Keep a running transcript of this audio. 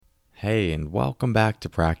Hey, and welcome back to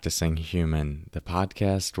Practicing Human, the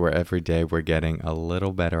podcast where every day we're getting a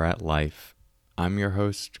little better at life. I'm your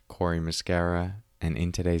host, Corey Mascara, and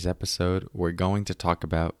in today's episode, we're going to talk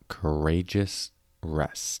about courageous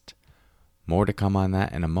rest. More to come on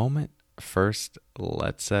that in a moment. First,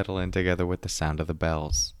 let's settle in together with the sound of the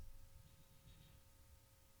bells.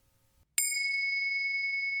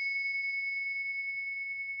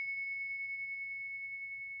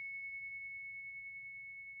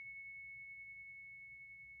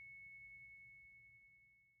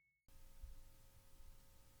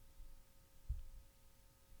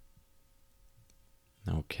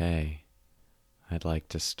 Okay, I'd like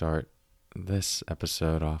to start this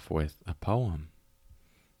episode off with a poem.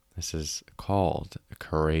 This is called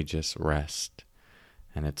Courageous Rest,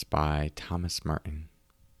 and it's by Thomas Merton.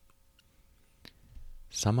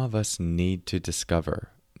 Some of us need to discover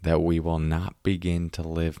that we will not begin to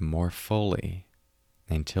live more fully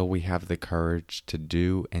until we have the courage to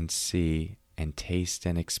do and see and taste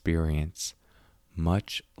and experience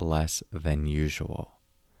much less than usual.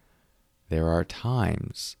 There are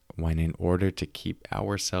times when, in order to keep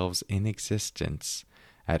ourselves in existence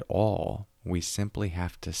at all, we simply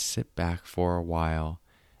have to sit back for a while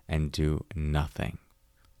and do nothing.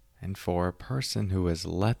 And for a person who has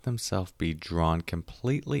let themselves be drawn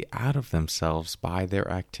completely out of themselves by their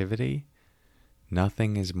activity,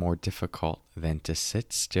 nothing is more difficult than to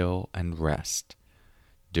sit still and rest,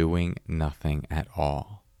 doing nothing at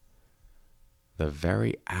all. The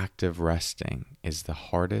very act of resting is the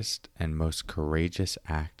hardest and most courageous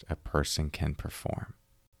act a person can perform.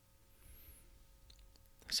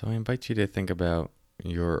 So I invite you to think about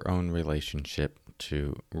your own relationship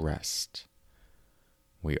to rest.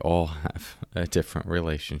 We all have a different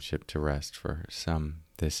relationship to rest. For some,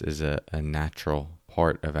 this is a natural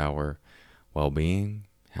part of our well-being,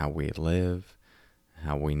 how we live,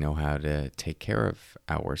 how we know how to take care of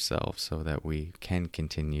ourselves so that we can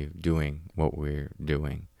continue doing what we're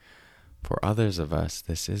doing. For others of us,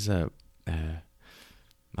 this is a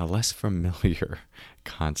less familiar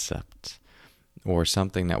concept, or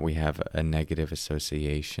something that we have a negative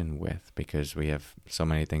association with because we have so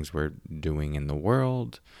many things we're doing in the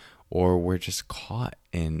world, or we're just caught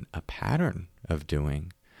in a pattern of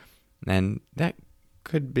doing. And that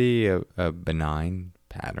could be a benign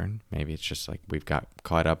pattern. Maybe it's just like we've got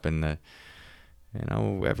caught up in the,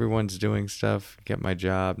 everyone's doing stuff, get my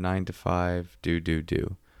job, 9 to 5,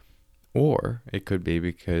 do. Or it could be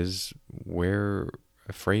because we're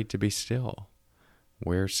afraid to be still.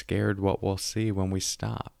 We're scared what we'll see when we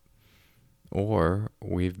stop. Or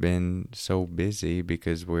we've been so busy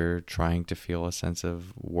because we're trying to feel a sense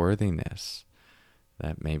of worthiness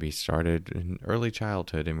that maybe started in early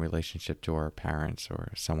childhood in relationship to our parents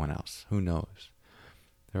or someone else. Who knows?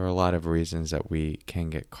 There are a lot of reasons that we can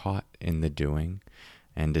get caught in the doing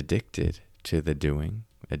and addicted to the doing,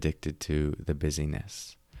 addicted to the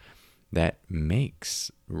busyness. That makes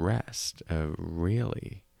rest a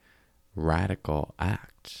really radical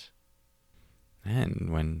act. And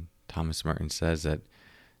when Thomas Merton says that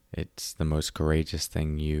it's the most courageous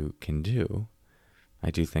thing you can do, I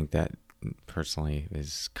do think that personally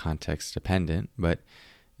is context dependent, but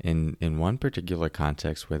in one particular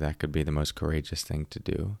context where that could be the most courageous thing to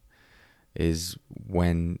do is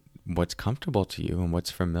when what's comfortable to you and what's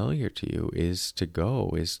familiar to you is to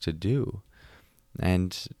go, is to do,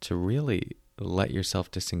 and to really let yourself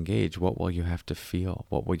disengage. What will you have to feel?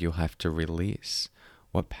 What will you have to release?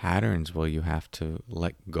 What patterns will you have to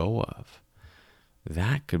let go of?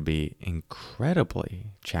 That could be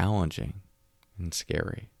incredibly challenging and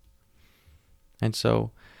scary. And so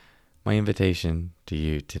my invitation to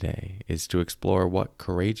you today is to explore what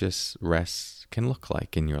courageous rest can look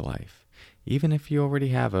like in your life, even if you already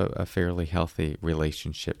have a fairly healthy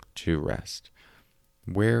relationship to rest.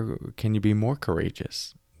 Where can you be more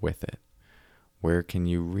courageous with it? Where can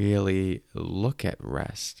you really look at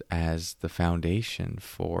rest as the foundation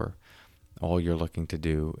for all you're looking to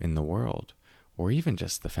do in the world, or even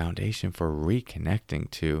just the foundation for reconnecting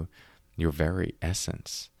to your very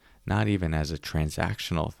essence, not even as a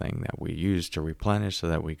transactional thing that we use to replenish so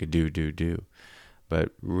that we could do,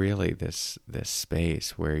 but really this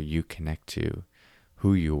space where you connect to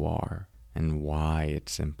who you are and why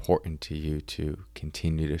it's important to you to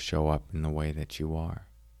continue to show up in the way that you are.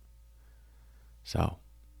 So,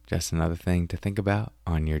 just another thing to think about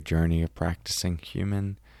on your journey of practicing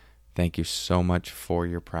human. Thank you so much for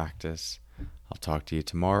your practice. I'll talk to you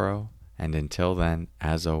tomorrow, and until then,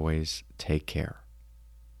 as always, take care.